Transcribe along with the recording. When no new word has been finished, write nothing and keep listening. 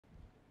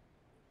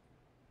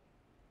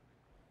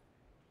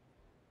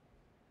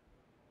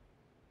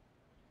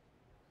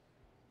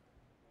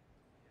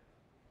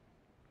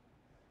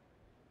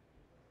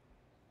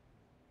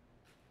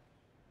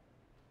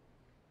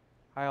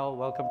Hi all,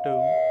 welcome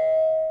to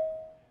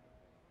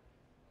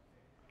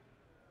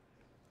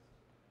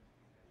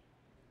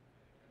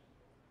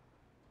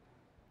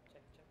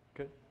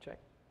good check.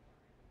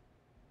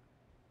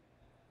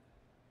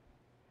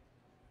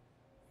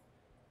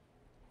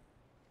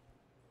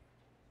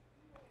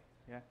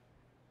 Yeah.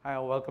 Hi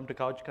all, welcome to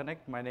Couch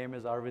Connect. My name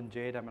is Arvind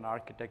Jade. I'm an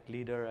architect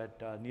leader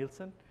at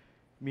Nielsen.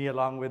 Me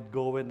along with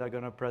Govind are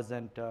going to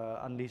present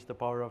Unleash the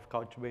Power of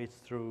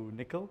Couchbase through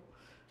Nickel.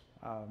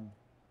 Um,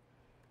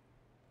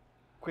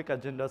 Quick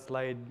agenda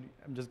slide.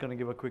 I'm just going to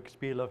give a quick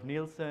spiel of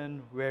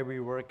Nielsen, where we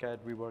work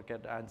at. We work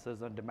at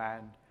Answers on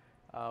Demand,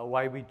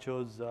 why we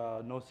chose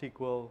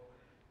NoSQL,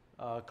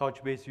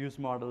 Couchbase use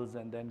models,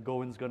 and then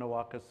Govind's going to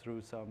walk us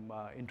through some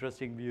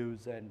interesting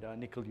views and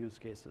Nickel use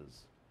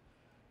cases.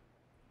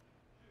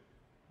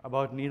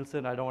 About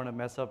Nielsen, I don't want to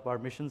mess up our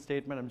mission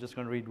statement. I'm just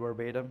going to read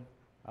verbatim.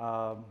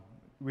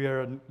 We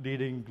are a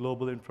leading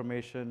global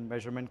information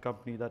measurement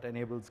company that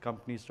enables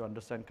companies to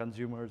understand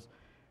consumers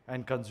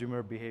and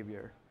consumer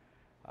behavior.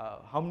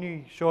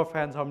 Show of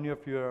hands, how many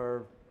of you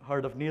are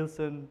heard of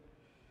Nielsen?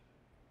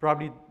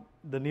 Probably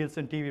the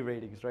Nielsen TV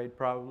ratings, right?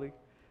 Probably.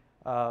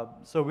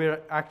 So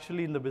we're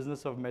actually in the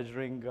business of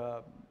measuring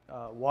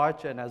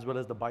watch and as well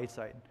as the buy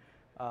side.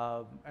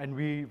 And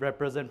we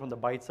represent from the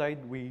buy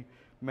side. We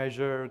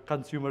measure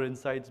consumer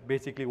insights,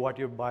 basically what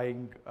you're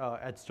buying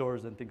at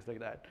stores and things like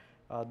that.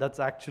 That's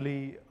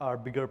actually our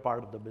bigger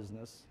part of the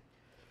business.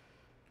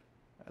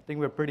 I think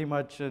we're pretty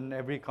much in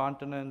every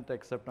continent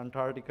except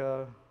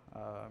Antarctica.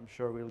 I'm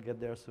sure we'll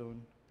get there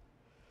soon.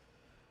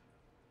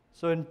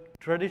 So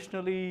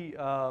traditionally,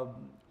 the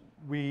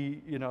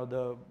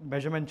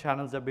measurement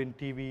channels have been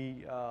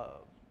TV,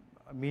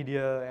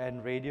 media,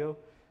 and radio.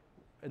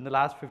 In the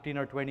last 15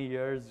 or 20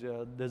 years,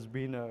 there's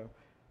been a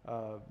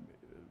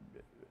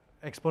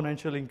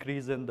exponential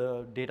increase in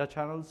the data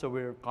channels. So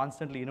we're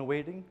constantly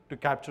innovating to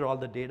capture all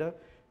the data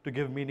to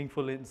give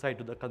meaningful insight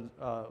to the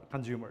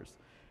consumers.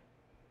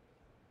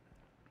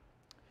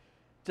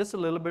 Just a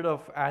little bit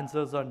of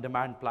Answers on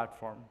Demand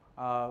platform.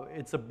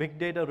 It's a big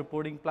data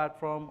reporting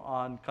platform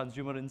on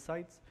consumer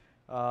insights.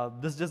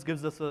 This just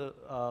gives us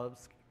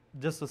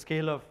just a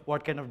scale of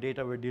what kind of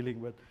data we're dealing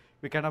with.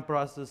 We kind of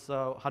process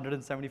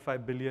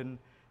 175 billion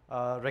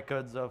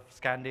records of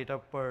scan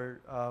data per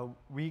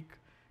week,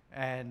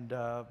 and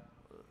a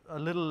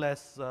little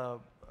less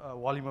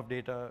volume of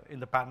data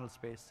in the panel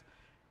space.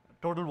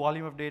 Total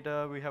volume of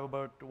data, we have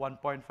about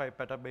 1.5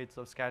 petabytes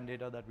of scan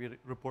data that we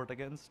report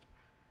against.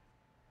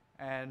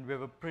 And we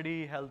have a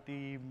pretty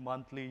healthy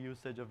monthly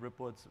usage of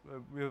reports.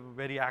 We have a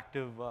very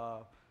active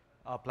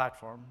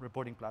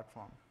reporting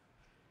platform.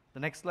 The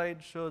next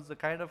slide shows a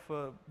kind of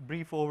a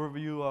brief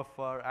overview of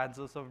our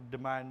Answers of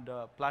Demand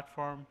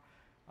platform.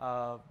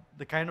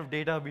 The kind of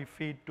data we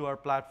feed to our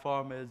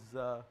platform is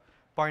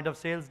point of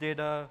sales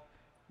data,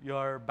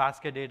 your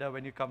basket data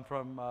when you come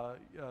from,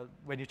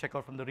 when you check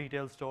out from the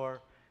retail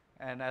store,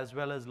 and as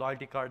well as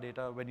loyalty card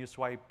data when you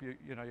swipe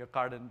your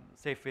card in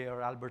Safeway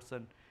or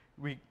Albertson.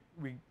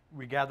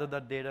 We gather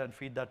that data and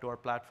feed that to our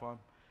platform.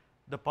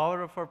 The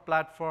power of our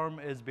platform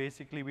is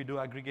basically we do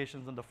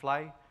aggregations on the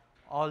fly.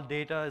 All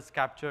data is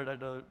captured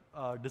at a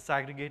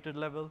disaggregated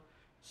level.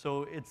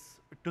 So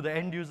to the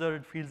end user,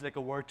 it feels like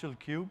a virtual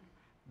cube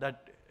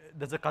that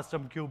there's a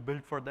custom cube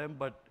built for them,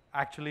 but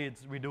actually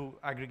we do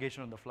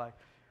aggregation on the fly.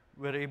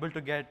 We're able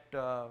to get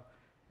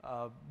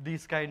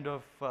these kind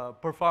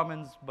of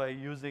performance by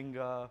using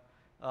the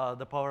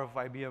power of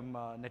IBM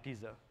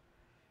Netezza.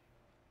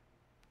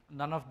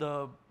 None of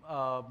the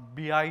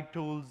BI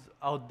tools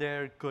out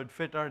there could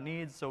fit our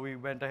needs, so we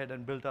went ahead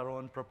and built our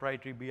own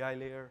proprietary BI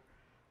layer.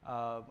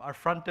 Our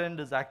front end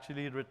is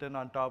actually written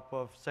on top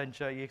of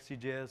Sencha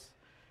EXE.js.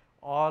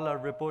 All our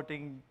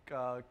reporting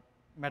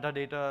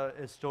metadata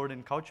is stored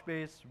in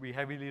Couchbase. We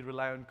heavily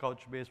rely on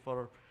Couchbase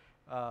for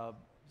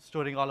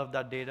storing all of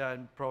that data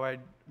and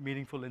provide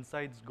meaningful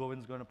insights.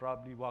 Govind's going to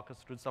probably walk us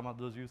through some of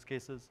those use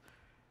cases.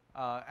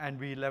 And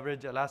we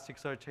leverage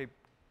Elasticsearch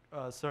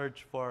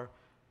search for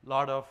a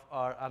lot of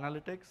our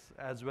analytics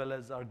as well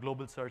as our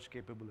global search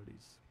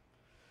capabilities.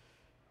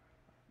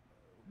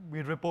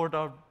 We report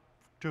out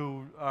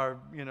to our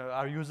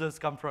users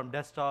come from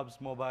desktops,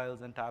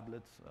 mobiles, and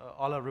tablets.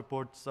 All our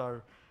reports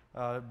are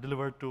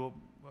delivered to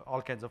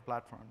all kinds of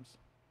platforms.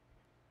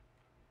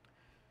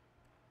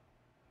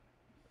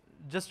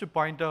 Just to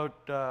point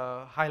out,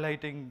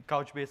 highlighting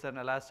Couchbase and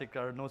Elastic,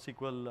 our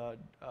NoSQL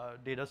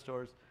data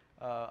stores,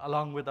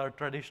 along with our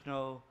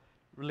traditional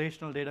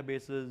relational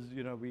databases,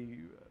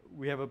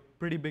 we have a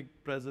pretty big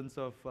presence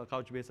of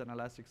Couchbase and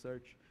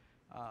Elasticsearch.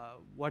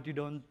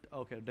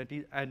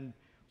 And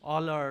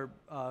all our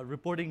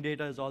reporting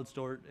data is all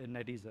stored in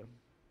Netezza.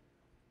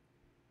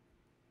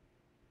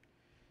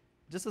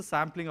 Just a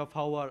sampling of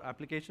how our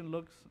application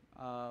looks.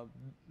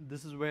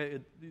 This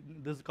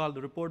is called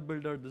the report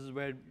builder. This is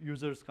where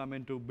users come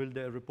in to build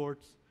their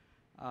reports.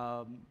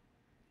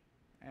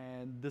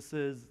 And this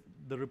is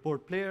the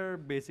report player.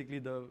 Basically,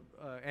 the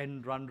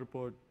end run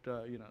report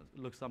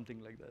looks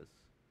something like this.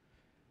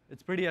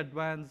 It's pretty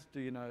advanced.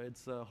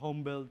 It's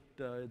home built.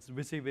 It's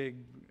WYSIWYG.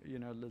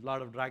 A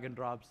lot of drag and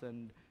drops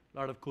and a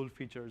lot of cool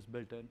features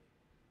built in.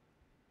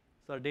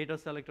 So our data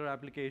selector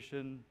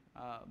application,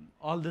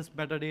 all this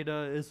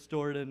metadata is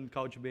stored in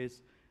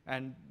Couchbase,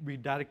 and we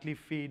directly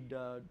feed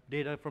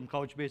data from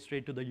Couchbase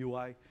straight to the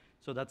UI.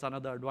 So that's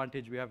another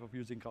advantage we have of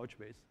using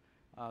Couchbase.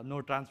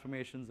 No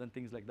transformations and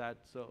things like that.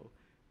 So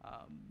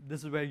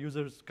this is where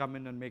users come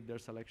in and make their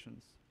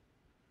selections.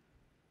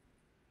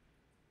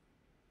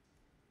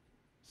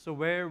 So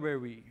where were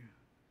we?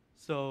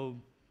 So,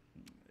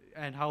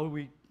 and how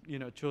we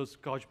chose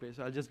Couchbase.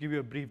 I'll just give you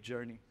a brief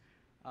journey.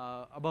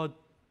 About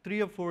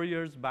 3 or 4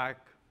 years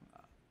back,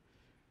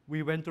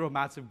 we went through a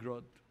massive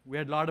growth. We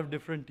had a lot of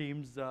different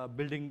teams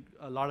building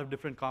a lot of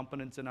different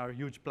components in our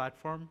huge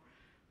platform.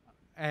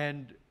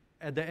 And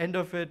at the end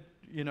of it,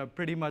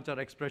 pretty much our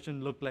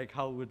expression looked like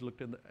how it looked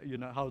in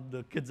how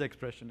the kids'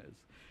 expression is.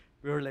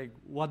 We were like,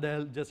 what the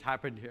hell just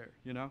happened here,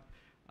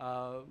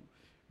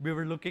 We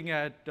were looking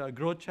at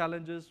growth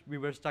challenges. We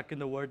were stuck in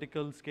the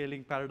vertical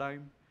scaling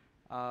paradigm.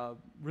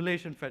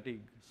 Relation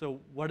fatigue.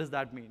 So what does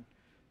that mean?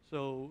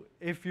 So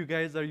if you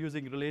guys are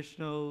using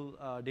relational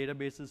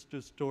databases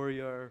to store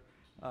your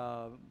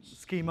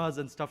schemas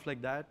and stuff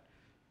like that,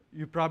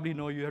 you probably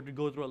know you have to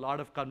go through a lot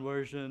of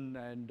conversion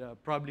and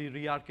probably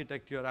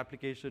re-architect your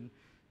application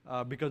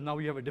because now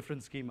you have a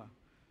different schema.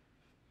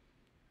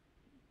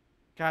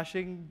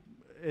 Caching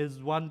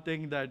is one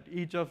thing that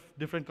each of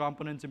different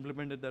components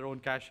implemented their own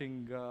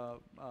caching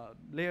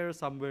layer.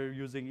 Some were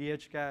using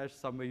EHCache,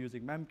 some were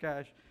using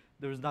Memcache.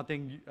 There was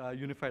nothing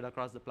unified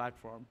across the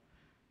platform.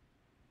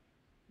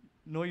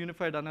 No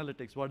unified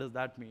analytics, what does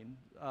that mean?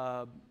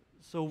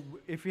 So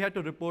if we had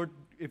to report,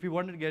 if we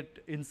wanted to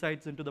get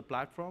insights into the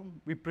platform,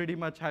 we pretty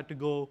much had to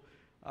go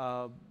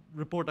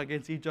report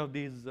against each of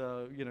these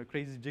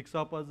crazy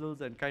jigsaw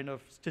puzzles and kind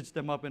of stitch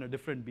them up in a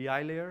different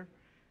BI layer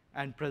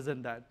and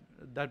present that.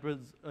 That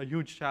was a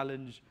huge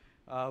challenge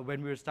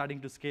when we were starting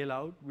to scale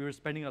out. We were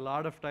spending a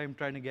lot of time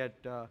trying to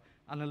get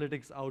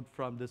analytics out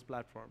from this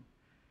platform.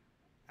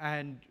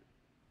 And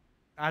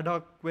ad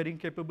hoc querying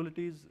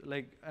capabilities,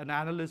 like an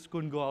analyst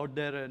couldn't go out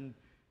there and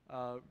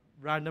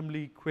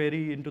randomly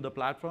query into the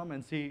platform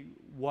and see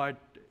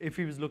if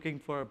he was looking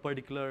for a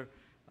particular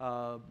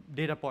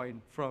data point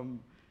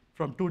from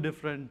 2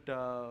 different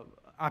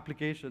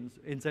applications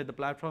inside the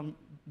platform.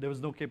 There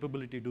was no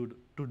capability to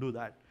do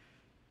that.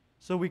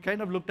 So we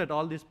kind of looked at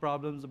all these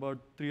problems about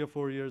 3 or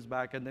 4 years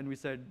back, and then we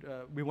said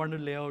we wanted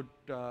to lay out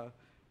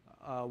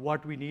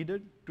what we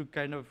needed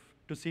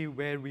to see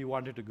where we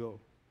wanted to go.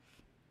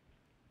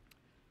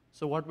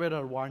 So what were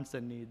our wants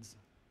and needs?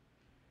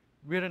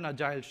 We're an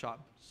agile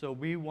shop, so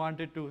we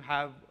wanted to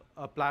have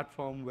a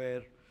platform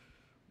where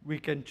we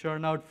can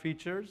churn out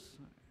features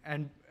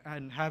and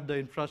have the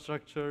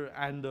infrastructure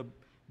and the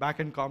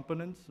backend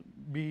components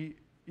be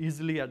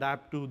easily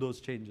adapt to those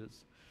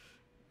changes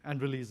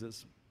and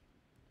releases.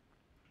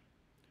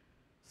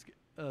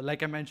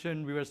 Like I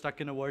mentioned, we were stuck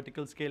in a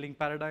vertical scaling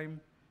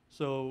paradigm.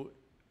 So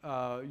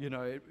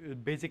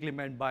it basically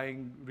meant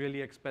buying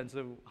really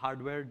expensive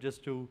hardware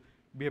just to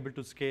be able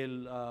to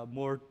scale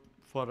more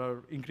for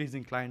our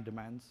increasing client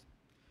demands.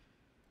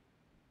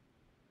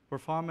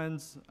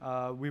 Performance,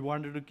 we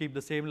wanted to keep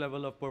the same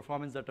level of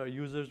performance that our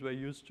users were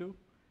used to.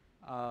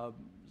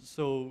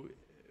 So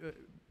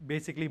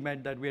basically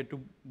meant that we had to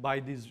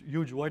buy these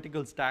huge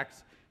vertical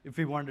stacks if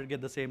we wanted to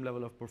get the same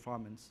level of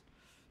performance.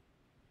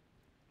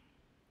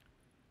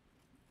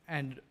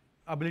 And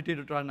ability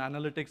to run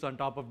analytics on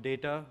top of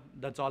data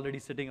that's already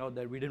sitting out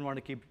there. We didn't want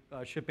to keep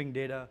shipping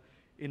data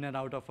in and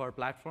out of our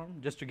platform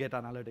just to get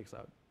analytics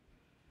out.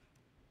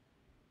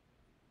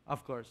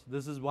 Of course,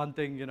 this is one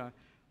thing,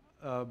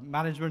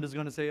 management is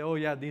going to say, oh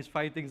yeah, these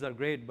 5 things are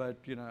great, but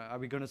are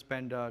we going to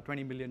spend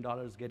 $20 million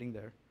getting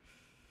there?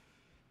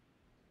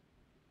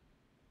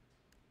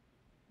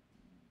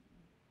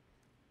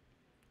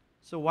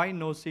 So why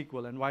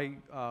NoSQL and why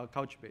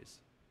Couchbase?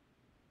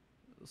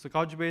 So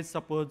Couchbase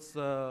supports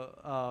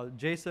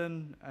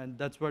JSON, and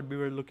that's what we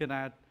were looking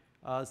at.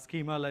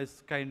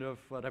 Schema-less kind of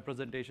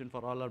representation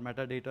for all our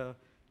metadata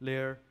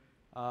layer.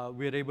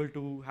 We are able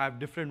to have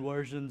different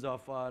versions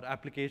of our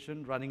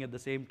application running at the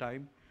same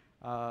time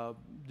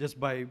just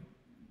by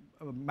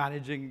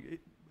managing.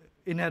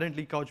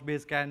 Inherently,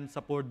 Couchbase can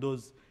support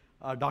those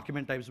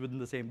document types within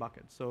the same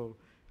bucket. So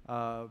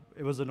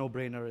it was a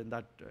no-brainer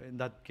in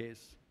that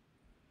case.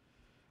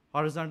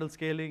 Horizontal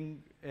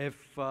scaling,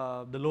 if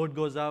the load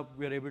goes up,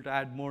 we're able to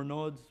add more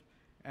nodes,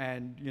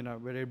 and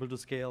we're able to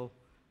scale,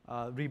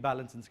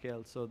 rebalance and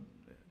scale. So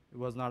it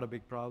was not a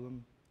big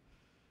problem.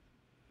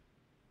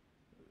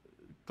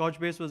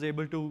 Couchbase was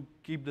able to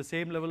keep the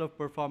same level of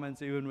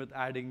performance even with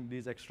adding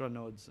these extra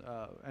nodes.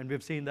 And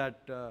we've seen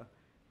that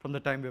from the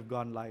time we've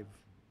gone live.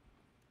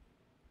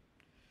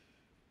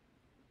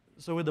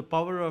 So with the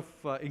power of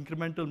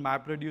incremental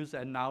MapReduce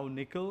and now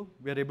Nickel,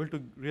 we are able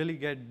to really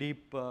get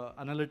deep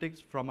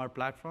analytics from our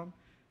platform.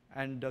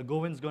 And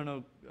Govind's going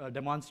to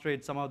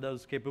demonstrate some of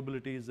those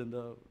capabilities in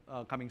the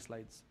coming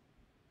slides.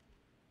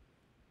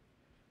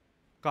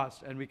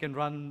 cost. And we can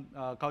run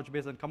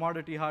Couchbase on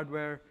commodity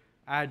hardware,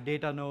 add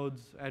data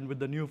nodes, and with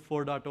the new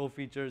 4.0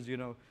 features,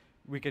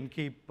 we can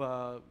keep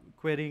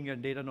querying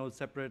and data nodes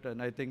separate,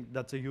 and I think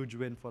that's a huge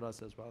win for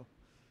us as well.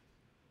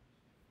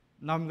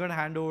 Now I'm going to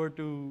hand over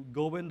to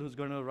Govind, who's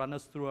going to run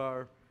us through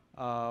our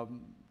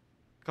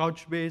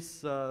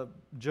Couchbase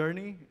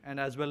journey, and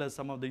as well as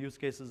some of the use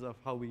cases of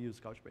how we use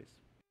Couchbase.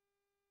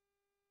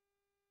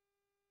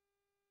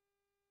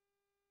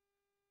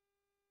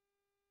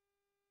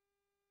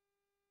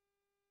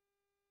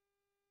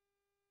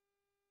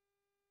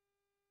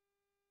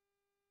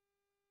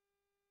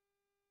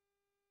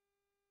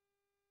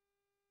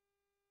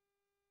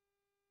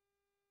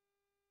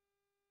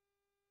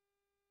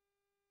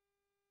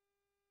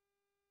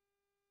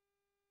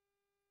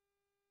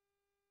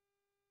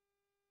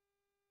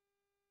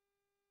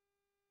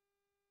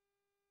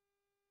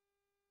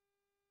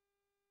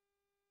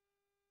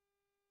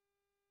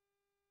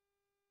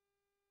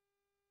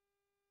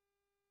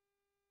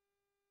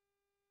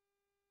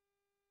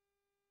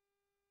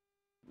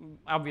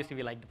 Obviously,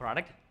 we like the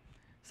product.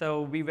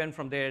 So we went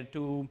from there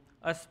to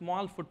a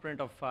small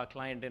footprint of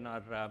client in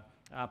our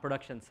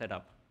production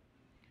setup.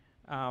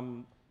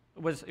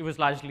 It was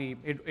largely,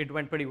 it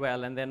went pretty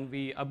well, and then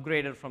we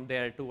upgraded from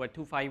there to a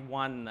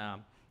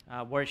 251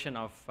 version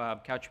of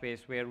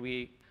Couchbase, where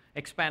we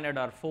expanded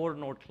our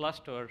 4-node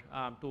cluster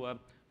to a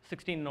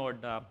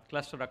 16-node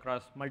cluster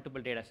across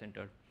multiple data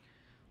centers.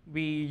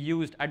 We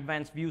used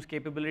advanced views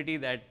capability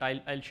that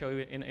I'll show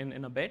you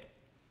in a bit.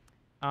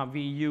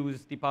 We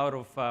use the power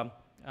of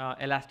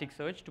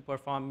Elasticsearch to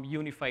perform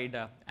unified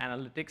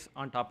analytics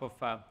on top of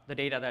the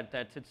data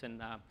that sits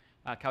in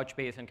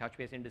Couchbase and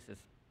Couchbase indices.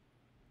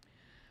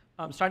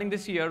 Starting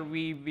this year,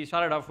 we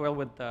started off well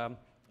with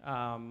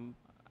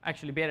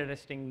actually beta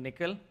testing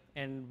Nickel,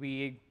 and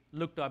we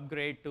looked to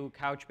upgrade to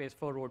Couchbase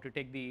 4.0 to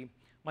take the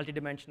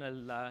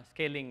multidimensional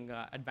scaling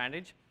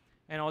advantage,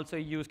 and also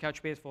use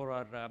Couchbase for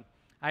our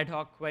ad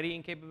hoc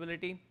querying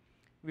capability.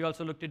 We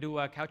also look to do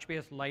a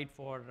Couchbase Lite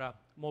for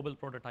mobile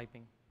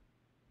prototyping.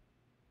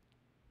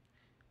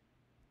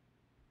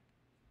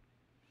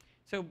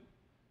 So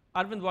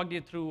Arvind walked you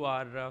through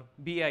our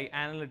BI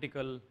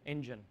analytical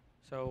engine.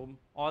 So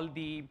all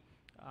the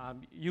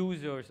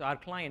users, our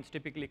clients,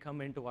 typically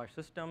come into our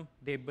system.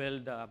 They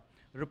build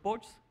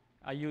reports,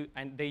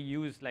 and they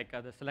use like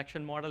the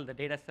selection model, the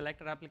data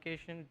selector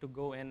application, to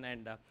go in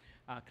and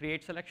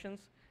create selections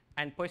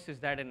and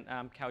persist that in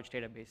Couch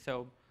database.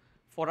 So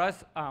for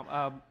us,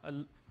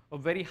 a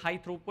very high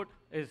throughput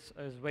is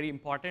very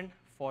important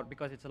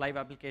because it's a live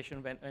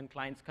application when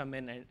clients come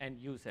in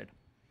and use it.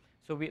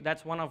 So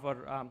that's one of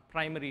our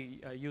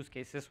primary use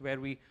cases where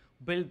we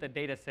build the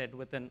data set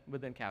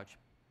within Couch.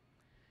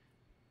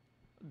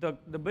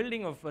 The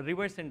building of a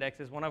reverse index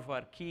is one of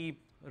our key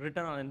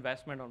return on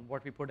investment on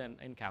what we put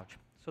in Couch.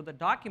 So the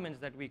documents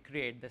that we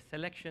create, the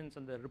selections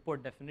and the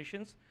report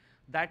definitions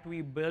that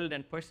we build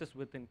and persist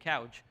within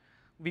Couch,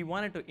 we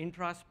wanted to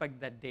introspect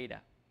that data.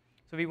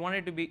 So we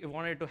wanted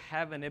to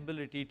have an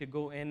ability to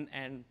go in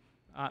and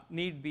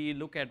need be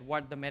look at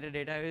what the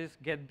metadata is,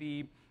 get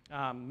the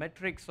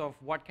metrics of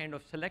what kind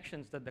of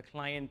selections that the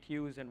client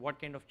use and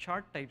what kind of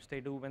chart types they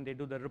do when they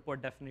do the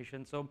report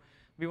definition. So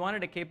we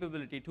wanted a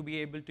capability to be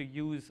able to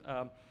use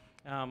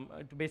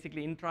to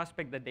basically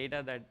introspect the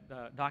data,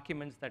 that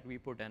documents that we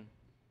put in.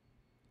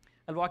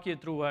 I'll walk you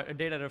through a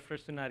data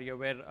refresh scenario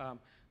where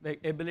the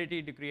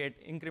ability to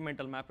create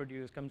incremental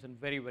MapReduce comes in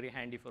very, very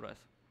handy for us.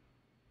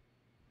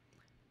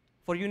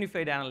 For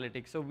unified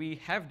analytics, so we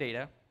have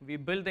data, we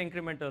build the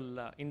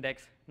incremental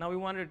index. Now we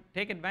want to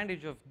take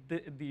advantage of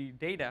the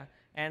data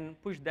and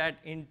push that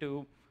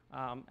into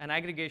an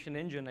aggregation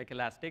engine like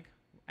Elastic,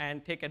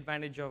 and take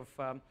advantage of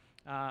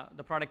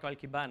the product called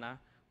Kibana,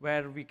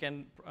 where we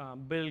can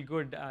build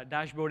good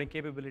dashboarding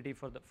capability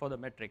for the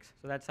metrics.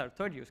 So that's our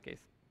third use case.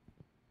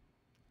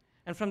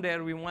 And from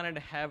there, we wanted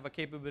to have a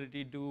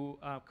capability to do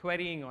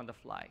querying on the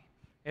fly,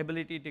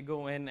 ability to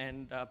go in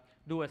and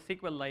do a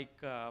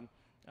SQL-like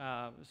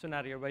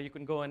scenario where you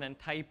can go in and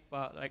type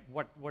like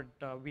what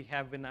we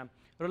have in a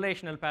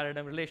relational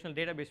paradigm, relational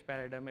database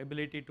paradigm,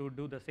 ability to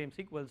do the same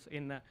SQLs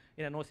in a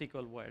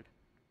NoSQL world.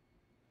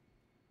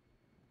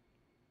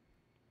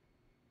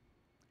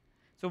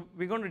 So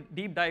we're going to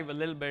deep dive a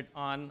little bit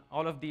on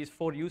all of these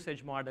 4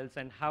 usage models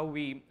and how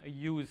we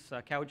use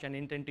Couch and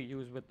intend to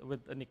use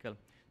with Nickel.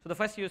 So the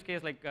first use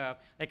case, like I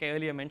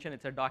earlier mentioned,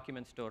 it's a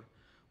document store.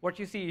 What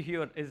you see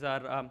here is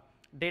our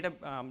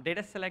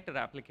data selector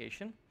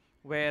application,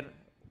 where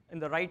in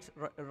the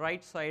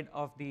right side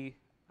of the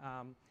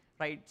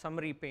right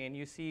summary pane,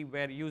 you see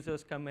where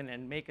users come in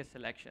and make a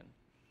selection.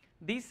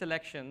 These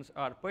selections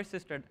are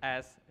persisted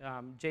as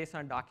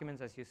JSON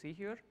documents, as you see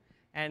here,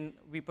 and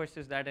we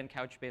persist that in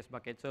Couchbase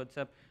bucket. So it's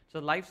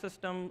a live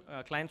system.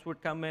 Clients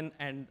would come in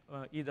and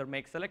either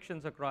make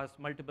selections across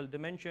multiple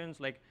dimensions,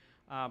 like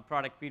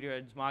product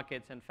periods,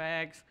 markets, and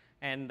fags.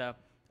 And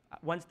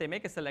once they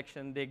make a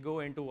selection, they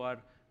go into our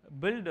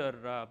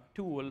builder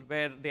tool,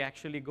 where they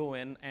actually go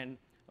in and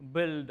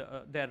build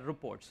their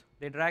reports.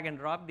 They drag and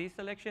drop these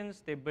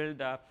selections. They build,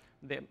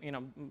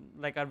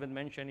 like Arvind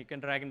mentioned, you can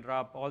drag and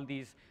drop all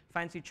these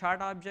fancy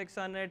chart objects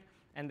on it,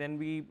 and then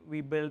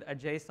we build a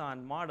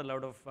JSON model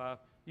out of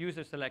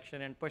user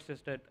selection and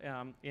persist it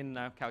in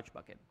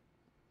Couchbucket.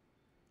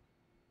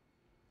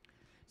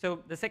 So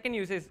the second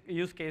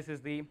use case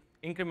is the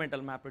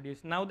incremental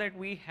MapReduce. Now that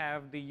we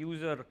have the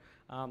user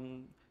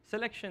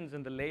selections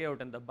in the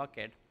layout and the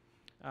bucket,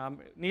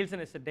 Nielsen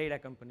is a data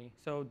company.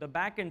 So the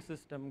backend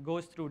system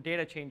goes through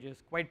data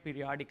changes quite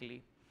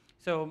periodically.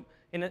 So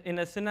in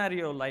a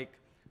scenario like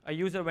a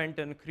user went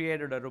and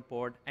created a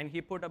report, and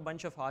he put a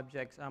bunch of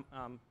objects,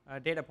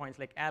 data points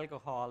like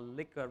alcohol,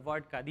 liquor,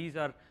 vodka. These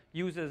are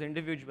users'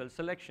 individual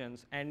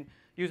selections, and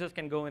users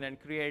can go in and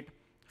create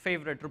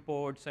favorite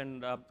reports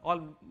and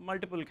all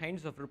multiple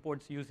kinds of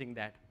reports using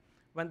that.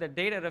 When the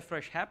data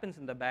refresh happens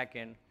in the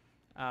backend,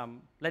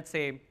 let's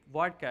say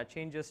vodka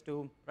changes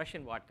to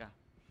Russian vodka.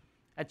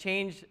 A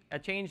change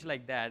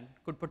like that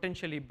could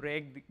potentially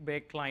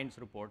break client's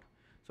report.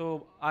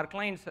 So our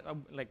clients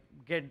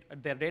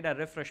get their data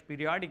refreshed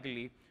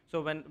periodically.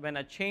 So when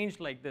a change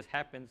like this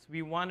happens,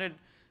 we wanted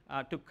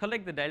to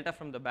collect the data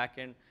from the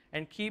backend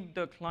and keep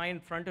the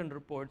client front-end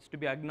reports to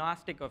be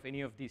agnostic of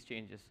any of these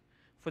changes.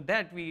 For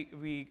that,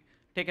 we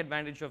take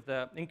advantage of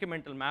the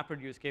incremental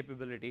MapReduce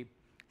capability,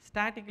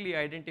 statically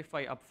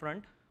identify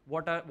upfront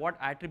what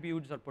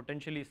attributes are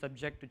potentially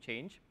subject to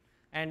change,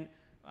 and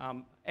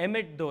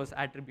emit those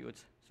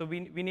attributes. So we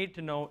need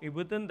to know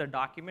within the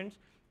documents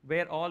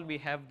where all we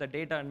have the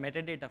data and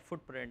metadata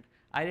footprint,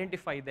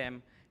 identify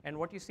them. And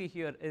what you see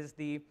here is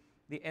the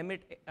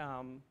emit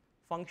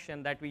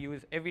function that we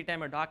use every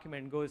time a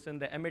document goes in.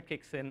 The emit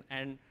kicks in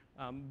and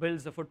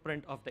builds the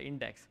footprint of the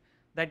index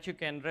that you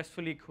can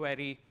RESTfully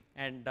query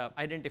and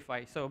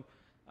identify. So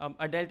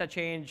a delta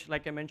change,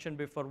 like I mentioned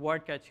before,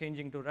 vodka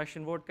changing to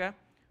Russian vodka,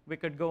 we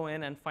could go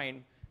in and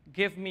find,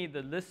 give me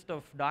the list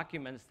of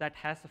documents that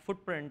has a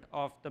footprint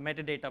of the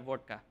metadata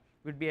vodka.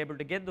 We'd be able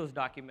to get those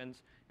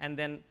documents and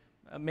then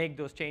make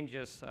those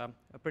changes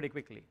pretty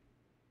quickly.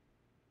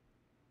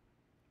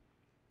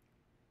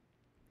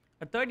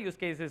 A third use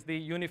case is the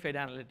unified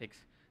analytics.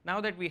 Now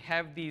that we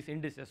have these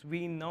indices,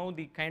 we know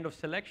the kind of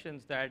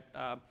selections that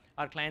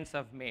our clients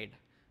have made.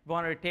 We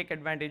want to take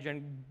advantage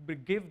and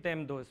give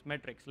them those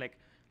metrics. Like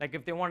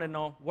if they want to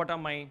know what are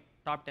my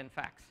top 10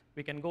 facts,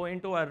 we can go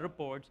into our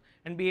reports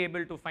and be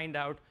able to find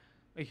out,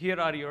 here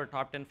are your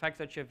top 10 facts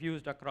that you've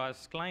used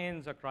across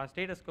clients, across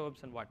data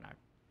scopes, and whatnot.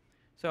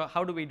 So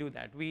how do we do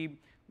that?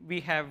 We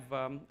have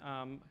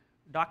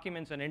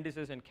documents and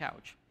indices in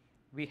Couch.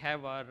 We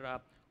have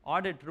our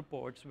audit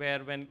reports where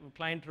when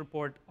client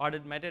report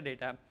audit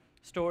metadata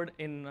stored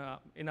in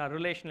our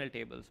relational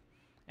tables.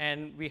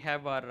 And we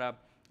have our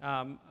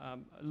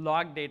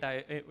log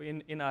data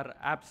in our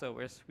app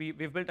servers.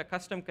 We've built a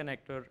custom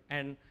connector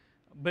and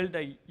build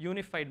a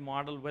unified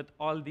model with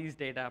all these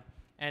data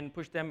and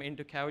push them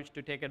into Couch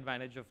to take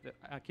advantage of the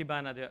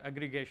Kibana, the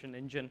aggregation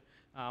engine,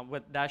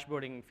 with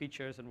dashboarding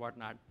features and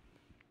whatnot.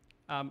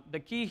 The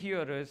key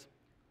here is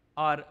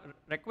our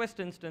request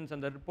instance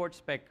and the report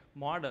spec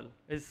model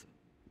is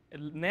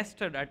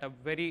nested at a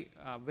very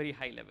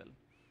high level.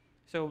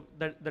 So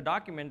the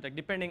document,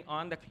 depending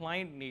on the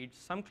client needs,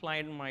 some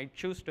client might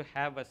choose to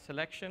have a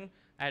selection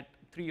at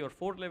 3 or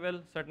 4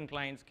 level. Certain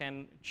clients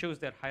can choose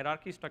their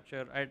hierarchy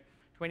structure at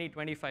 20,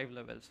 25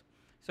 levels.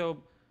 So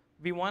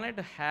we wanted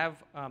to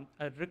have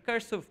a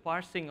recursive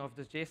parsing of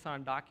this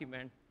JSON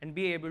document and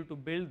be able to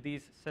build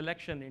these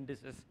selection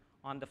indices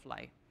on the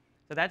fly.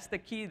 So that's the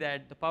key,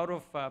 that the power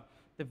of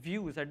the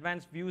views,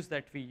 advanced views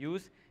that we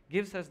use,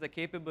 gives us the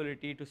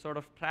capability to sort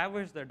of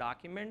traverse the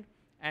document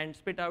and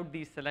spit out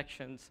these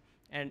selections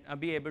and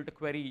be able to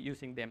query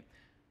using them.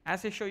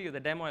 As I show you the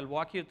demo, I'll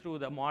walk you through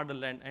the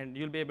model, and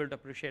you'll be able to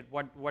appreciate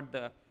what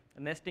the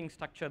nesting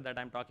structure that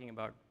I'm talking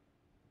about.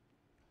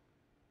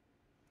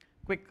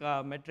 Quick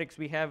metrics,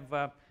 we have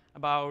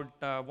about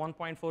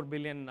 1.4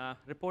 billion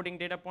reporting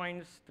data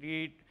points,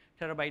 3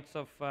 terabytes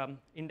of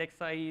index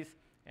size,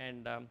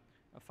 and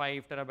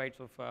 5 terabytes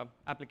of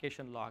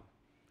application log.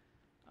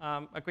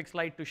 A quick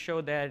slide to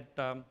show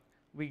that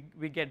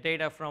we get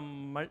data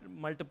from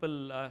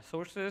multiple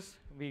sources.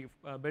 We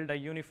build a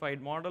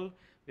unified model.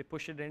 We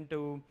push it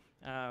into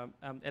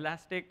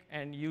Elastic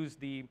and use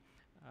the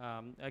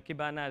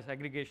Kibana as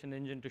aggregation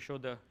engine to show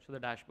the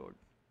dashboard.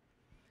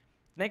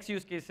 Next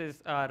use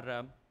cases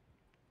are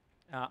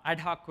ad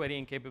hoc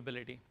querying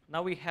capability.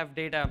 Now we have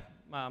data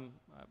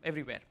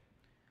everywhere.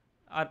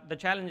 The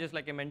challenge is,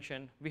 like I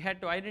mentioned, we had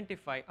to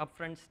identify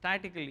upfront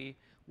statically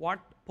what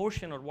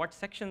portion or what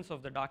sections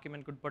of the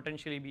document could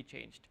potentially be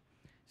changed.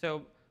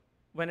 So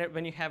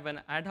when you have an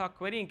ad hoc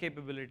querying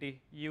capability,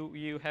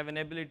 you have an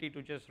ability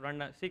to just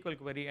run a SQL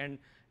query and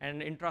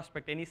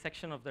introspect any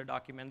section of the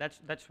document.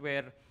 That's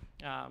where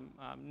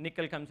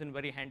Nickel comes in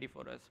very handy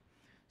for us.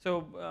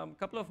 So a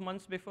couple of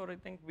months before, I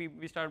think,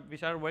 we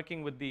started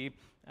working with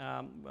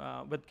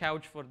with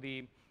Couch for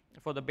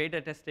the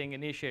beta testing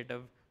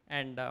initiative,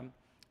 and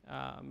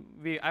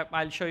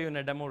I'll show you in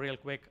a demo real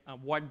quick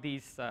what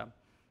these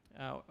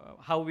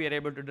how we are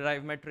able to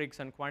derive metrics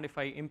and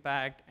quantify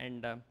impact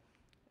and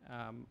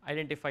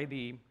identify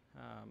the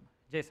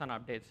JSON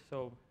updates.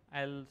 So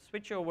I'll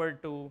switch over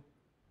to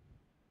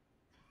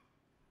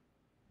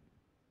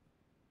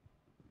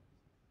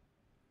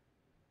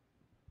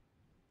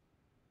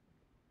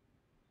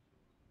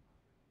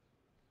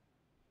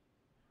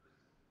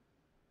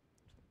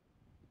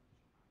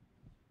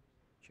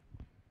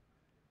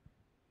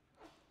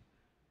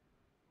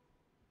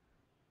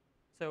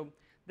So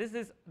this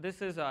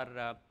is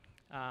our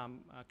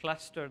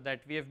cluster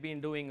that we have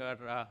been doing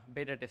our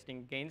beta testing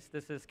against.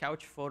 This is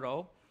Couch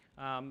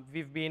 4.0.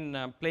 We've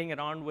been playing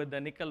around with the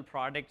NQL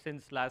product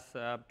since last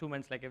 2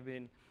 months, like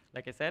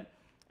I said.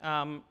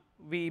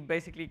 We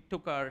basically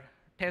took our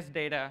test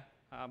data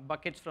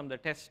buckets from the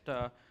test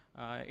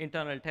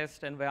internal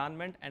test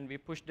environment, and we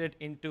pushed it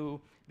into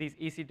these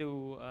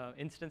EC2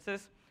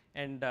 instances.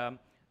 And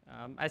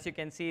as you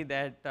can see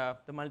that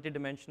the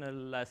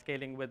multidimensional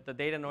scaling with the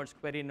data nodes,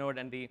 query node,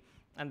 and the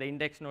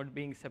index node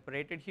being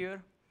separated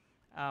here.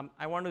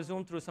 I want to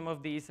zoom through some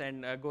of these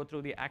and go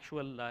through the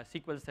actual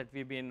SQLs that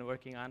we've been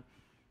working on.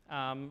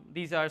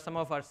 These are some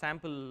of our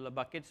sample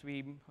buckets.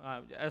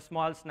 A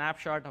small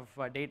snapshot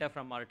of data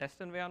from our test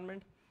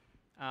environment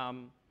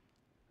on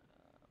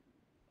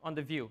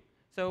the view.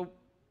 So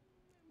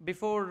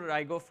before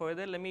I go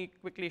further, let me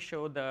quickly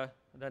show the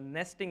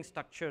nesting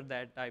structure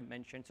that I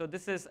mentioned. So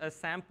this is a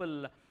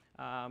sample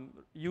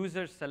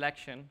user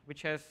selection,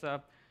 which has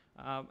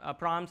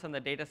prompts on the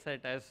data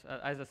set as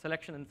a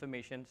selection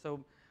information.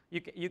 So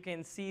you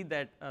can see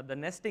that the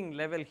nesting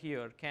level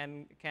here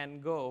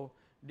can go,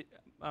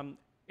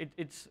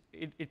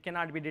 it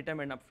cannot be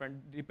determined upfront.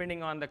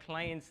 Depending on the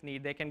client's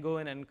need, they can go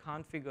in and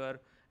configure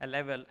a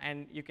level,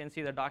 and you can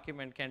see the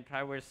document can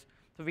traverse.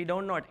 So we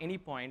don't know at any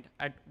point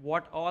at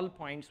what all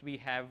points we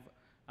have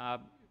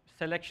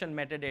selection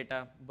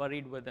metadata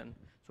buried within.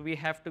 So we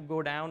have to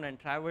go down and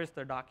traverse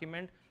the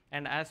document,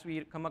 and as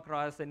we come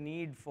across a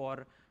need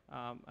for,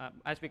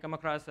 as we come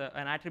across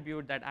an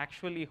attribute that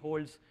actually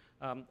holds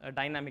a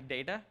dynamic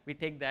data, we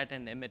take that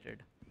and emit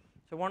it.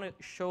 So I want to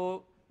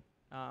show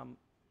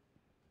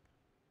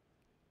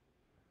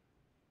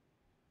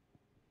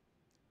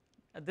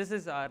this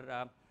is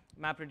our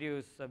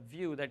MapReduce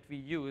view that we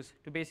use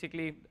to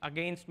basically,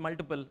 against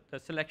multiple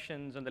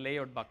selections on the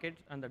layout bucket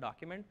and the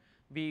document,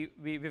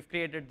 we've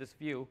created this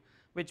view,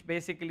 which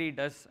basically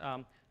does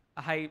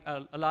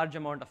a large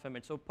amount of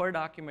image. So per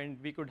document,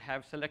 we could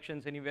have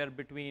selections anywhere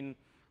between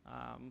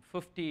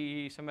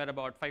 50, somewhere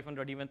about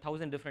 500, even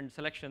 1,000 different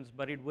selections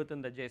buried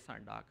within the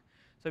JSON doc.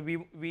 So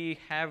we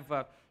have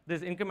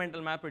this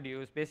incremental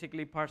MapReduce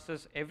basically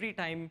parses every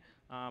time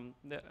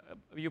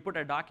you put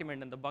a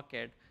document in the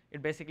bucket,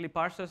 it basically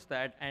parses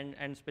that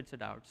and spits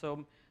it out.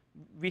 So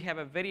we have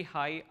a very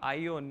high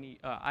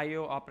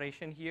IO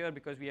operation here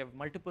because we have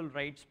multiple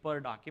writes per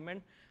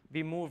document.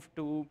 We move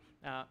to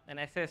an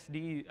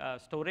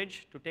SSD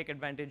storage to take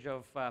advantage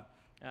of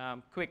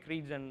quick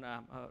reads and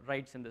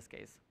writes in this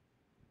case.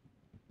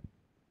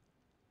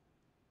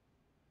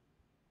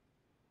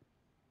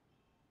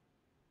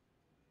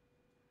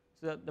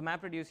 So the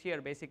MapReduce here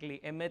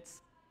basically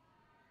emits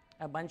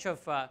a bunch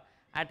of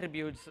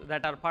attributes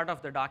that are part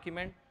of the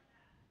document,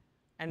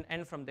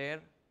 and from there,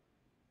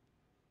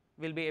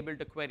 we'll be able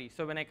to query.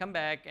 So when I come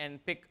back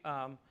and pick,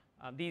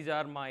 these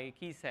are my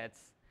key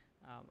sets,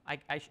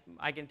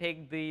 I can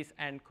take these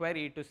and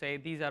query to say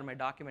these are my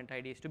document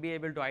IDs to be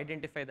able to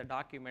identify the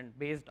document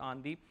based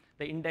on the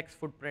index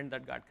footprint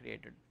that got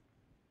created.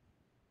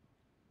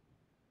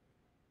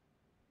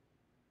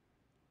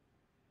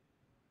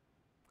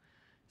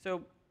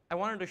 So I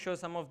wanted to show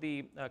some of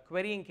the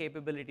querying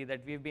capability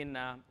that we've been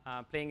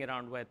playing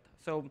around with.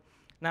 So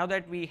now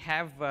that we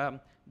have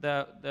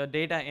the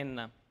data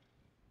in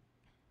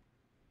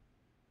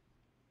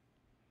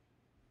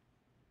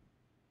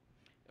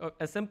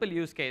a simple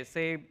use case,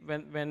 say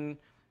when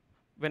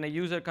a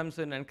user comes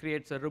in and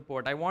creates a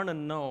report, I want to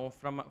know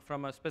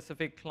from a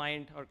specific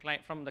client or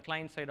from the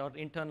client side or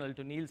internal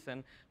to Nielsen,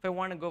 if I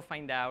want to go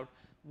find out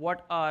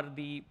what are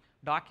the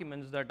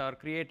documents that are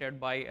created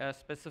by a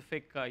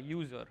specific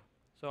user.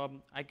 So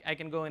I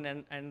can go in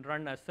and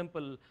run a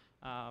simple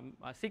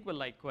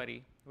SQL-like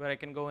query where I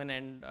can go in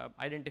and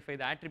identify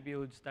the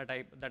attributes that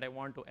I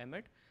want to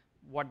emit,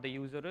 what the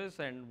user is,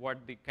 and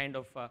what the kind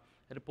of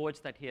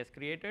reports that he has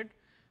created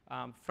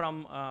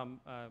from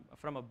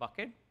a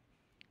bucket,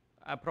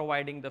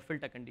 providing the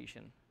filter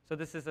condition. So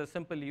this is a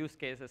simple use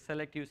case, a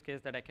select use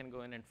case that I can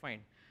go in and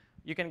find.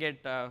 You can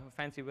get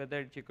fancy with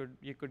it.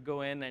 You could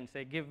go in and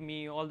say, give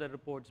me all the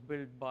reports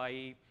built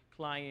by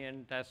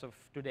client as of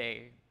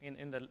today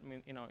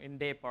in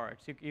day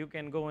parts. You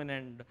can go in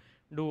and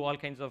do all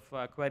kinds of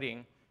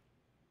querying.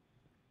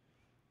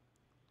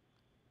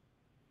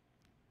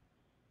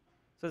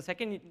 So the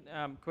second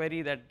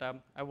query that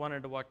I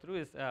wanted to walk through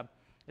is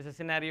a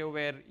scenario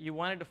where you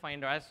wanted to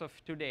find, as of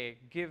today,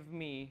 give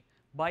me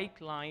by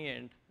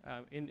client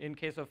in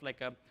case of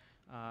like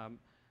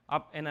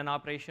in an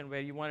operation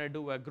where you want to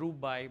do a group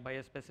by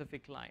a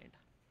specific client.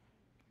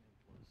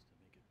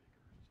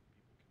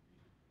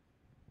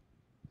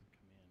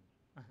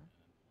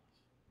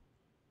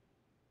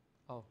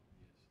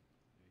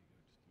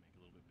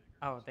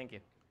 Oh, thank you.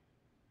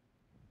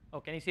 Oh,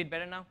 can you see it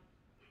better now?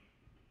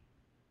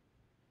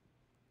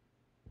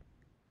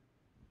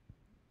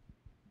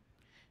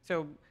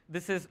 So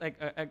this is like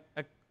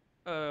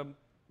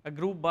a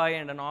group by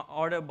and an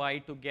order by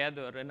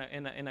together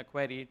in a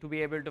query to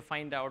be able to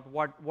find out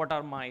what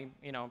are my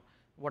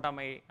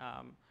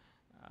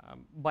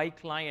by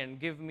client,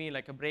 give me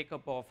like a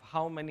breakup of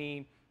how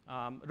many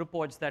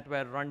reports that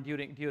were run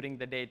during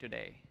the day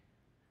today.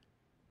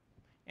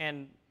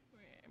 And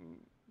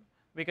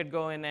we could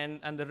go in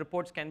and the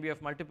reports can be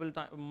of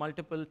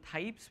multiple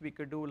types. We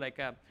could do like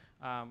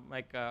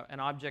an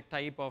object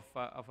type of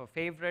a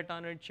favorite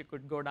on it. You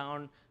could go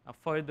down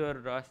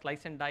further,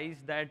 slice and dice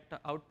that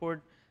output.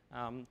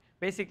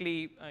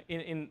 Basically,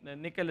 in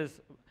Nickel is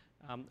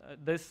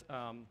this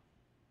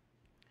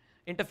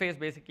interface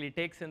basically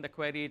takes in the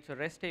query. It's a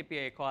REST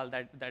API call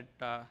that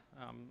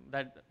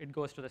it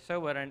goes to the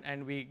server,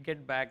 and we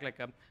get back like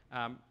a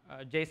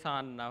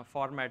JSON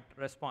format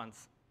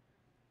response.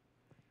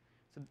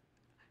 So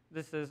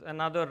this is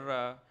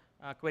another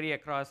query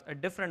across a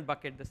different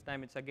bucket. This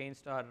time it's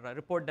against our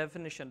report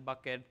definition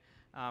bucket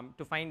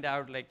to find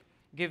out, like,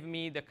 give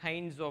me the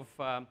kinds of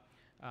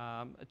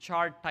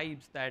chart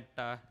types that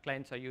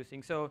clients are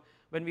using. So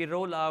when we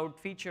roll out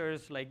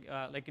features like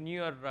a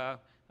newer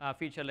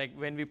feature, like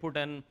when we put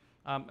in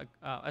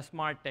a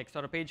smart text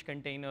or a page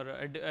container,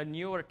 a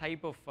newer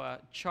type of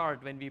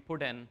chart when we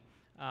put in,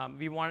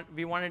 we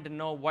wanted to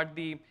know what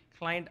the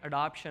client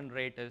adoption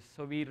rate is.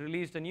 So we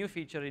released a new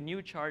feature, a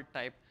new chart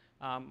type.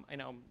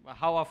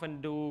 How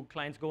often do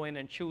clients go in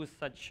and choose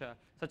such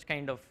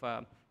kind of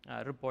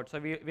report? So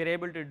we're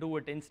able to do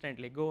it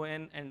instantly. Go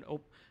in and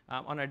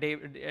on a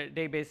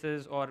day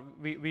basis, or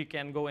we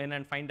can go in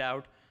and find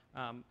out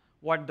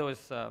what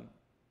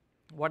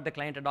the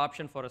client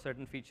adoption for a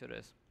certain feature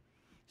is.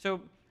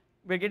 So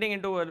we're getting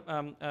into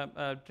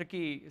a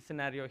tricky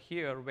scenario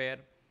here where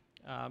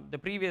the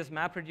previous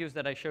MapReduce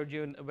that I showed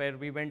you, where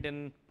we went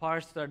in,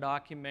 parsed the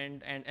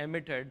document, and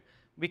emitted,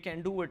 we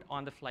can do it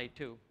on the fly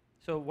too.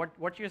 So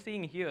what you're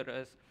seeing here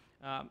is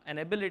an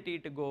ability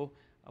to go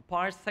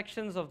parse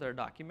sections of the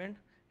document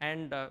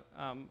and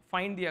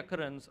find the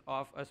occurrence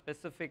of a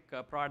specific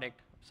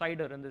product,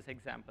 cider in this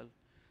example.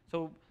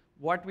 So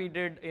what we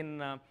did in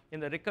the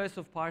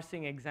recursive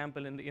parsing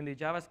example in the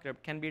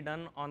JavaScript can be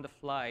done on the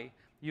fly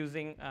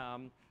using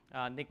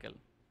Nickel.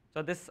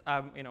 So this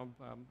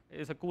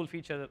is a cool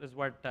feature, is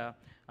what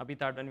we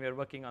thought when we were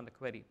working on the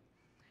query.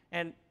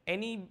 And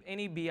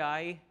any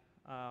BI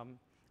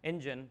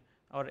engine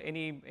or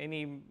any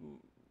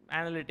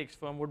analytics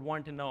firm would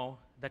want to know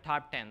the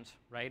top 10s,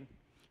 right?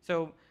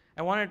 So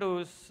I wanted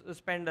to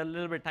spend a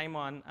little bit of time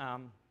on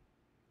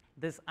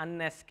this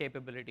unnest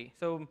capability.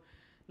 So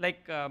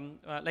like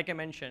I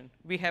mentioned,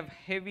 we have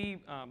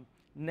heavy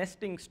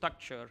nesting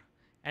structure,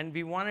 and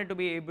we wanted to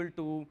be able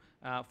to,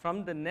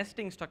 from the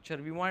nesting structure,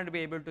 we wanted to be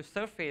able to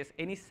surface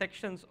any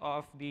sections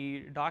of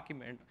the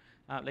document,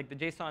 like the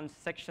JSON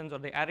sections or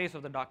the arrays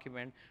of the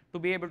document, to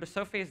be able to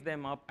surface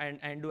them up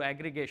and do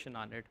aggregation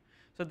on it.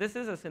 So this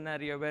is a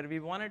scenario where we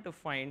wanted to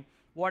find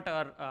what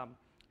our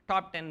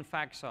top 10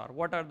 facts are,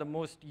 what are the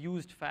most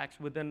used facts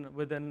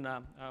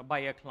by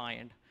a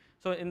client.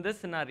 So in this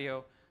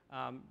scenario,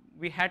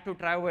 we had to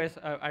traverse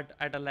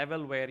at a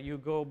level where you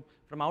go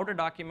from outer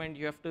document,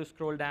 you have to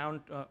scroll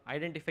down to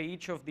identify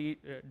each of the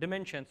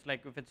dimensions,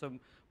 like if it's a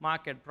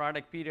market,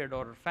 product, period,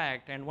 or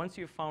fact. And once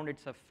you found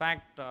it's a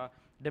fact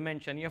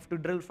dimension, you have to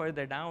drill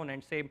further down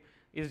and say,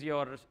 is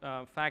your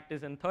fact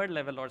is in 3rd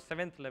level or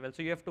 7th level?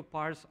 So you have to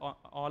parse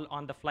all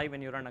on the fly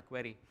when you run a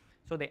query.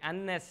 So the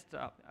unnest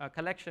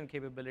collection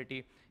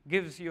capability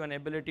gives you an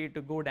ability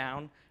to go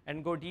down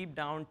and go deep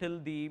down till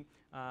the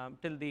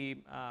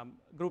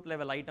group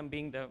level item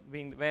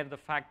being where the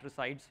fact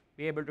resides,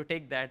 be able to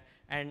take that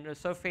and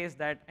surface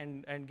that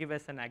and give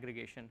us an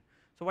aggregation.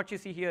 So what you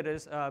see here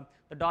is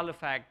the dollar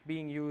fact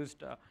being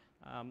used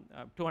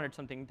 200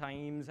 something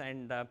times,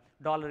 and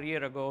dollar a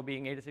year ago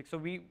being 86.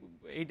 So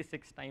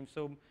 86 times.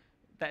 So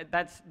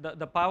that's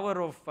the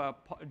power of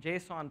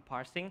JSON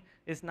parsing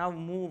is now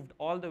moved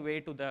all the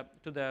way to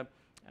the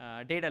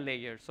data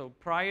layer. So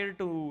prior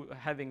to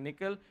having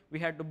Nickel, we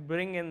had to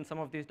bring in some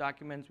of these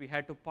documents. We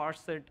had to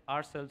parse it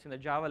ourselves in the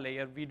Java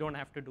layer. We don't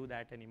have to do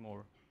that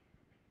anymore.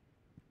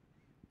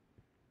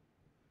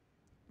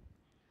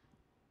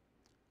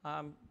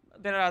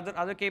 There are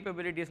other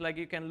capabilities, like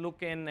you can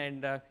look in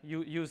and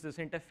use this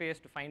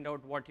interface to find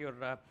out what your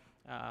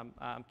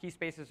key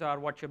spaces are,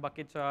 what your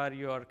buckets are,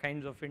 your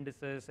kinds of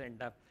indices.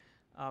 And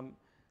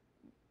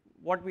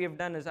what we have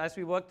done is, as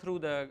we work through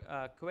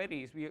the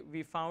queries,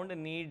 we found a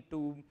need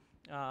to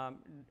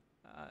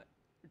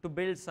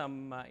build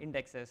some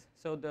indexes.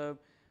 So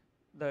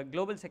the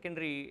global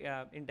secondary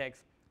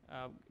index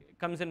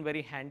comes in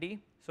very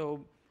handy.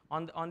 So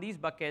on these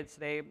buckets,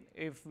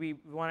 if we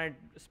wanted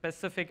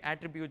specific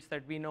attributes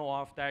that we know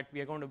of that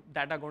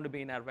are going to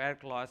be in our where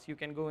clause, you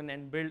can go in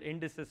and build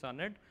indices on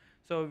it.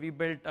 So we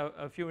built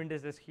a few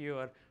indices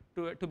here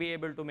to be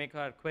able to make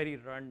our query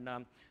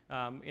run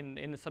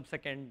in a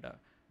sub-second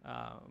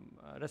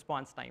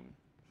response time.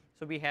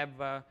 So we have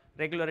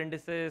regular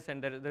indices,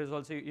 and there's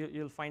also,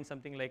 you'll find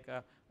something like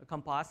a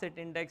composite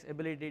index,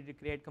 ability to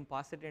create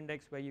composite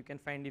index, where you can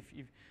find if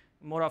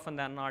more often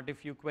than not,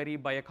 if you query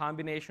by a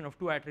combination of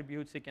 2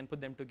 attributes, you can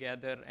put them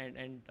together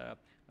and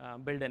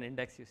build an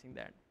index using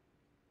that.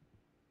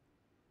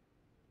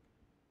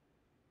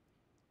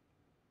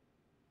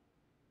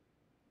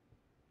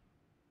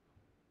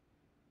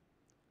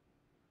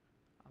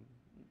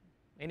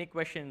 Any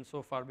questions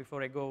so far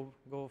before I go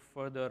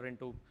further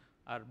into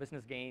our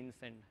business gains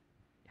and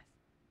yes?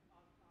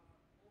 Both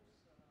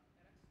Elasticsearch and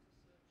Couchbase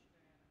being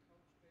run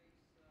on the same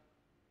cluster.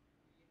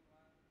 How do you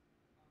handle,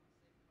 if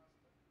it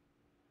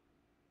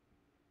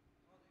is,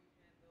 how do you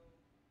handle when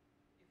in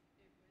a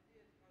situation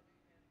they are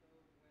both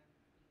competing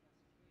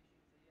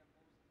for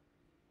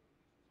resources?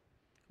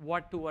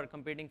 What two are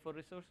competing for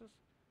resources?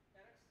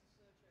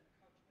 Elasticsearch and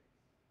Couchbase.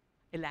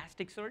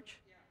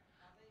 Elasticsearch? Yeah.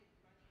 Are they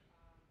running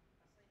on a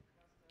same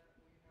cluster,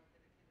 or you have a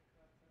dedicated cluster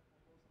for both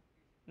applications?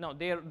 No,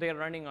 they're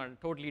running on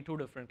totally 2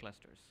 different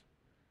clusters.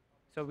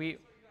 Okay. So we. So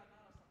you are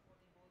not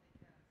supporting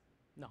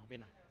multi-tenancy. No, we're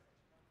not. You have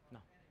such No,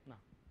 anyway. no.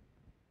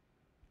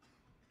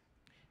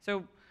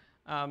 So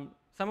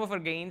some of our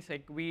gains,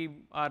 like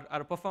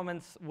our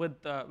performance with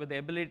the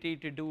ability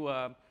to do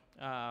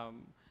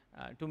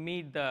to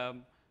meet the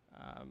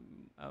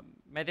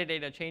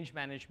metadata change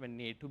management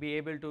need, to be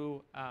able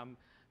to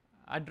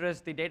address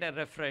the data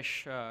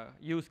refresh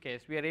use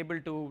case. We are able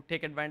to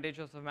take advantage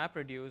of the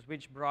MapReduce,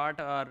 which brought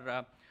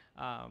our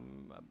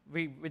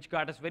which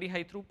got us very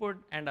high throughput,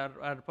 and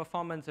our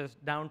performance is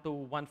down to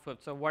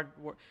 1/5. So what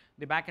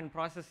the backend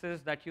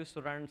processes that used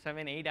to run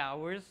 7-8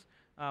 hours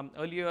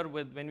earlier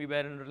when we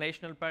were in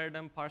relational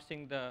paradigm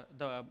parsing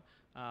the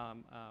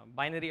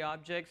binary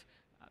objects,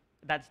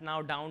 that's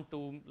now down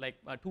to like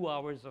 2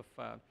 hours of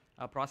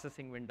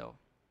processing window.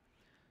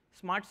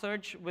 Smart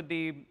search with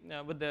the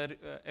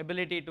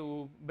ability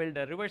to build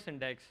a reverse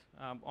index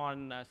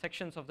on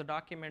sections of the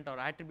document or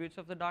attributes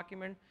of the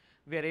document,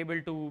 we are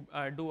able to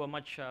do a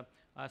much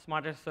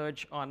smarter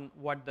search on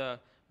what the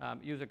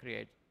user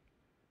creates.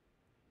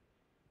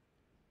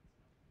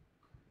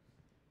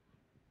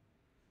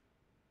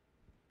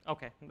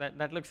 Okay,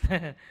 that looks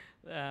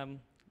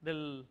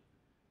little.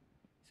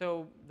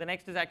 So the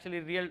next is actually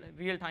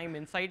real-time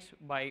insights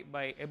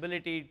by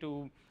ability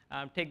to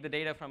take the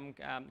data from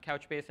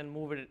Couchbase and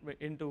move it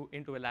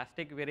into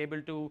Elastic. We are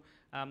able to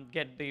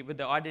get with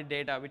the audit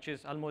data, which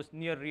is almost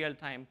near real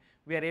time.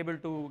 We are able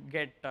to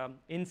get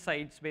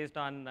insights based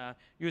on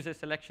user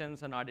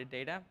selections and audit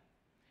data.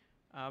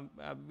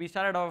 We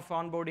started off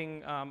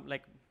onboarding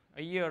like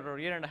a year or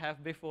year and a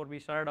half before. We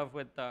started off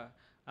with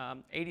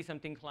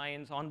 80-something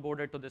clients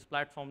onboarded to this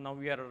platform. Now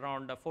we are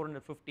around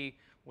 450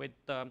 with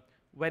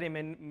very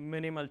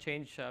minimal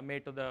change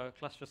made to the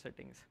cluster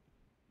settings.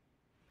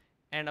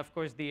 And of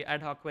course, the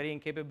ad hoc querying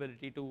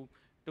capability to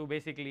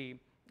basically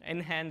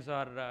enhance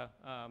our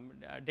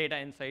data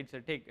insights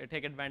or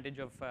take advantage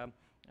of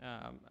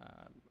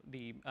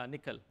the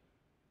nickel.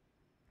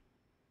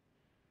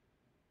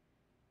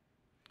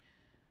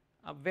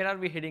 Where are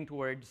we heading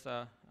towards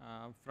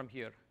from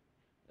here?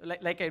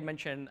 Like I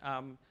mentioned,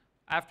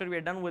 after we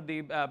are done with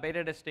the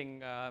beta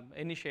testing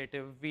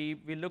initiative, we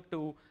look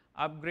to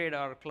upgrade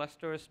our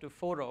clusters to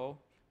 4.0,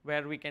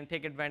 where we can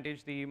take advantage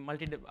of the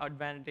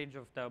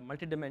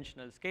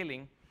multidimensional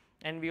scaling.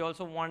 And we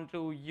also want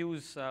to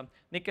use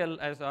Nickel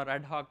as our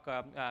ad hoc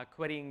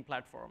querying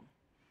platform.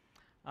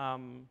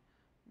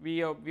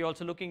 We are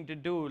also looking to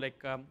do,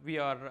 like, we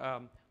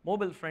are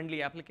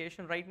mobile-friendly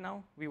application right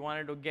now. We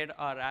wanted to get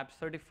our app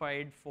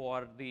certified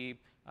for the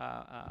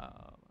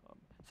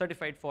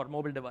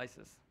mobile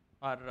devices,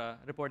 our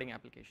reporting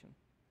application.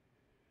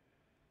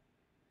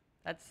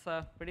 That's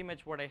pretty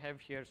much what I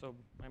have here. So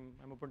I'm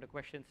open to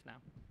questions now.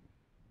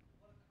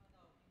 What kind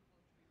of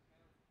inflow do you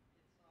have? It's on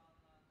cloud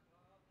or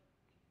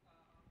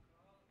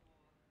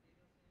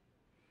data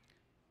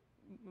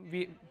center?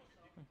 We. And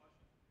also,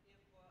 it's on bare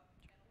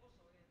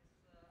metal container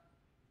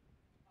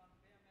or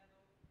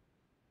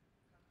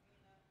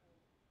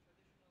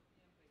traditional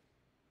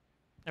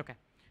VM-based. Okay.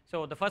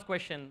 So the first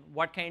question,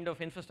 what kind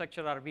of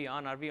infrastructure are we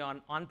on? Are we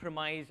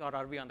on-premise or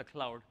are we on the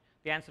cloud?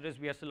 The answer is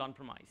we are still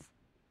on-premise.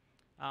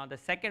 The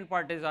second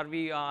part is, are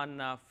we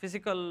on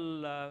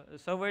physical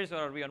servers or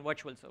are we on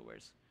virtual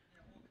servers?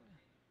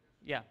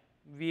 Yeah,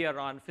 we are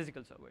on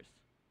physical servers.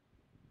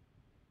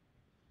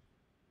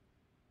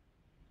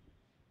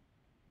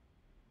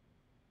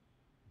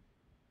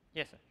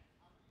 Yes, sir.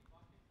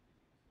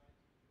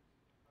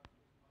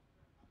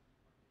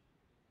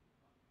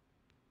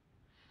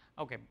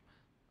 Okay.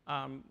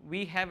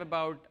 We have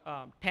about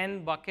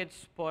 10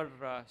 buckets per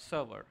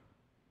server.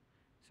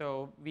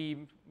 So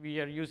we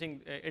are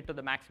using it to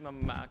the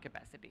maximum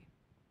capacity.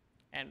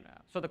 And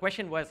so the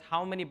question was,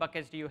 how many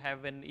buckets do you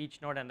have in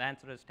each node? And the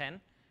answer is 10.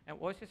 And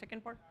what was your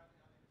second part?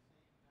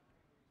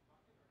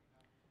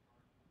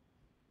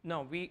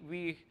 No,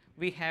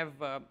 we have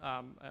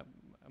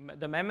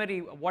the memory.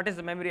 What is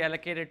the memory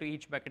allocated to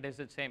each bucket? Is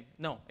it same?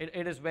 No,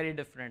 it is very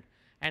different.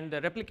 And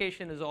the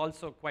replication is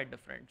also quite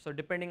different. So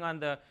depending on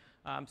the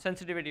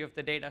sensitivity of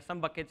the data. Some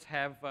buckets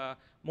have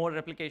more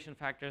replication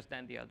factors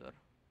than the other.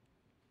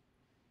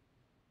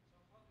 So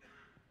how do you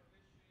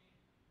provision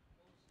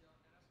both your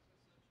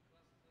Elasticsearch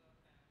cluster and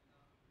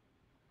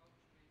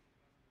Couchbase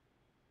cluster?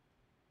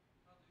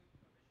 How do you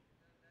provision?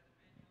 Is that a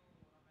manual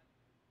or a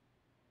method?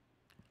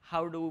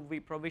 How do we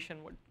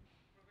provision what?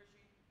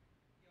 Provision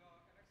your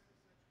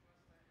Elasticsearch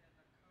cluster and the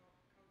Couchbase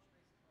cluster.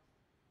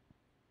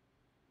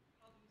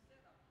 How do you set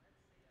up?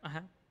 Let's say I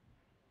Uh-huh. don't know.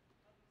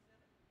 How do you set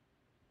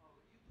up?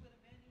 You do it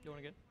manually, You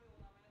want to get? inflow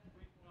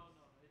automatically,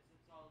 or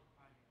it's all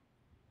manual.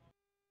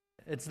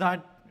 It's not.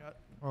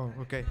 Oh,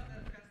 okay. it's not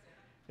that fancy,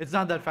 huh? It's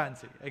not that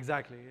fancy.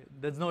 Exactly.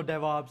 There's no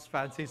DevOps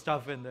fancy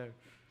stuff in there.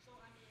 So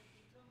I mean,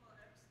 in terms of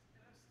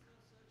Elasticsearch,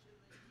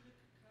 is a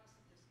unique cast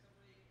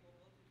discovery or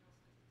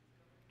multicast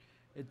discovery?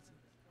 What It's. kind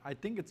of discovery? I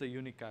think it's a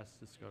unicast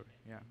discovery.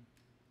 Yeah.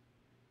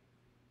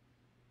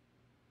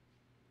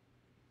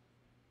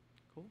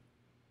 Cool.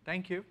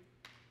 Thank you.